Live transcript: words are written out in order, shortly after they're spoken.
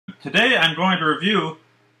Today I'm going to review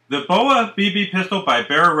the BOA BB pistol by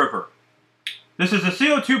Bear River. This is a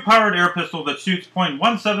CO2 powered air pistol that shoots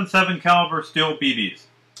 .177 caliber steel BBs.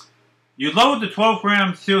 You load the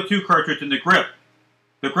 12-gram CO2 cartridge in the grip.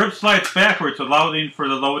 The grip slides backwards, allowing for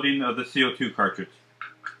the loading of the CO2 cartridge.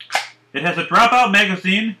 It has a dropout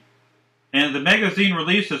magazine, and the magazine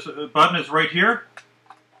release button is right here.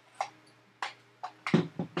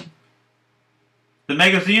 The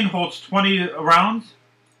magazine holds 20 rounds.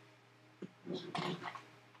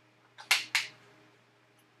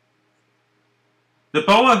 The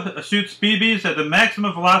BOA shoots BBs at the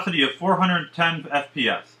maximum velocity of 410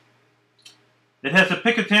 FPS. It has a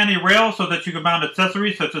Picatinny rail so that you can mount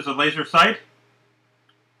accessories such as a laser sight.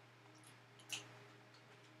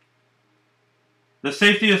 The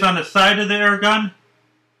safety is on the side of the air gun.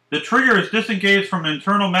 The trigger is disengaged from an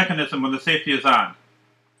internal mechanism when the safety is on.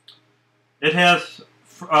 It has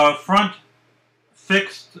a front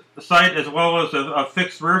fixed sight as well as a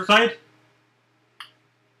fixed rear sight.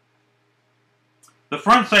 The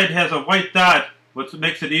front sight has a white dot, which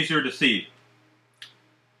makes it easier to see.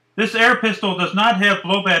 This air pistol does not have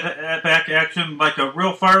blowback action like a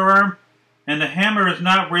real firearm, and the hammer is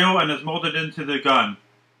not real and is molded into the gun.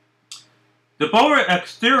 The BOA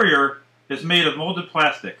exterior is made of molded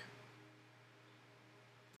plastic.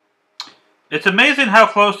 It's amazing how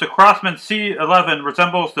close the Crosman C11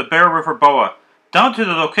 resembles the Bear River BOA, down to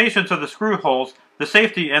the locations of the screw holes, the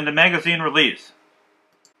safety, and the magazine release.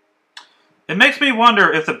 It makes me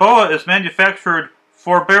wonder if the BOA is manufactured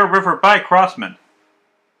for Bear River by Crosman.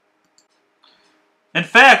 In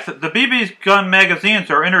fact, the BB gun magazines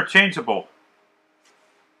are interchangeable.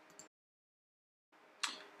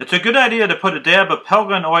 It's a good idea to put a dab of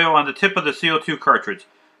Pelgun oil on the tip of the CO2 cartridge.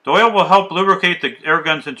 The oil will help lubricate the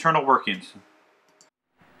airgun's internal workings.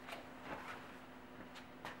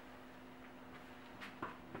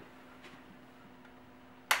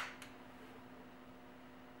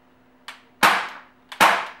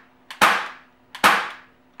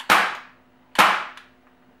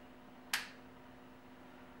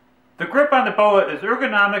 The grip on the BOA is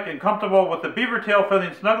ergonomic and comfortable, with the beaver tail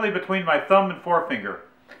fitting snugly between my thumb and forefinger.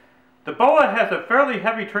 The BOA has a fairly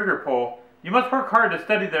heavy trigger pull. You must work hard to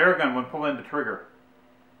steady the airgun when pulling the trigger.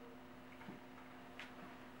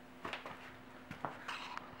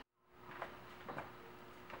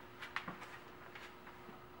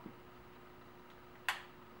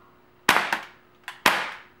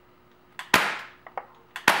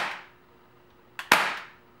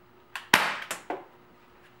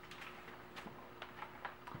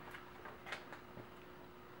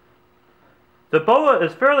 The BOA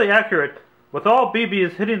is fairly accurate, with all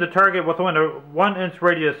BBs hitting the target within a 1-inch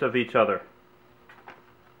radius of each other.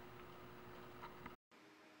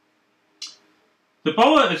 The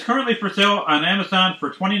BOA is currently for sale on Amazon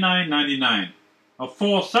for $29.99, a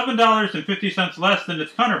full $7.50 less than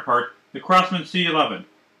its counterpart, the Crosman C11.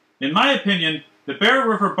 In my opinion, the Bear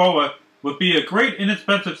River BOA would be a great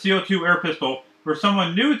inexpensive CO2 air pistol for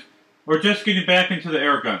someone new or just getting back into the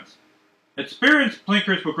air guns. Experienced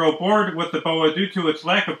plinkers will grow bored with the BOA due to its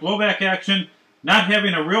lack of blowback action, not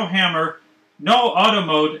having a real hammer, no auto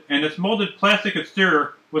mode, and its molded plastic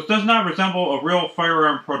exterior, which does not resemble a real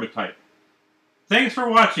firearm prototype. Thanks for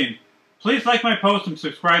watching. Please like my post and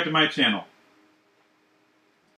subscribe to my channel.